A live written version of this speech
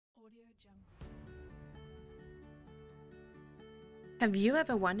Have you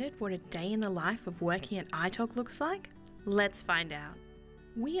ever wondered what a day in the life of working at Itoc looks like? Let's find out.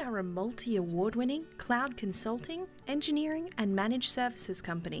 We are a multi-award-winning cloud consulting, engineering and managed services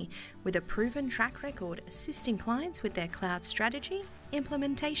company with a proven track record assisting clients with their cloud strategy,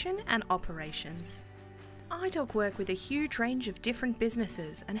 implementation and operations. Itoc work with a huge range of different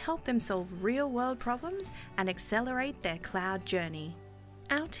businesses and help them solve real-world problems and accelerate their cloud journey.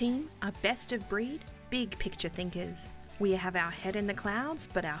 Our team are best of breed, big picture thinkers. We have our head in the clouds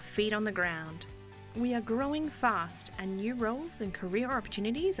but our feet on the ground. We are growing fast and new roles and career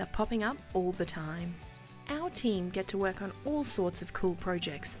opportunities are popping up all the time. Our team get to work on all sorts of cool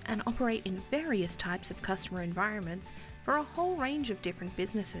projects and operate in various types of customer environments for a whole range of different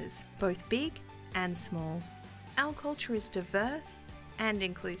businesses, both big and small. Our culture is diverse and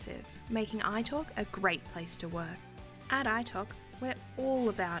inclusive, making Itoc a great place to work. At Itoc, we're all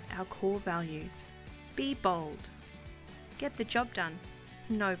about our core values. Be bold. Get the job done.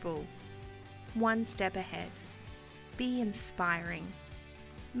 No bull. One step ahead. Be inspiring.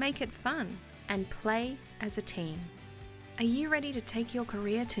 Make it fun and play as a team. Are you ready to take your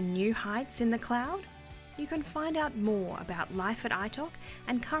career to new heights in the cloud? You can find out more about life at Itoc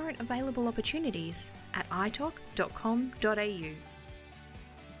and current available opportunities at itoc.com.au.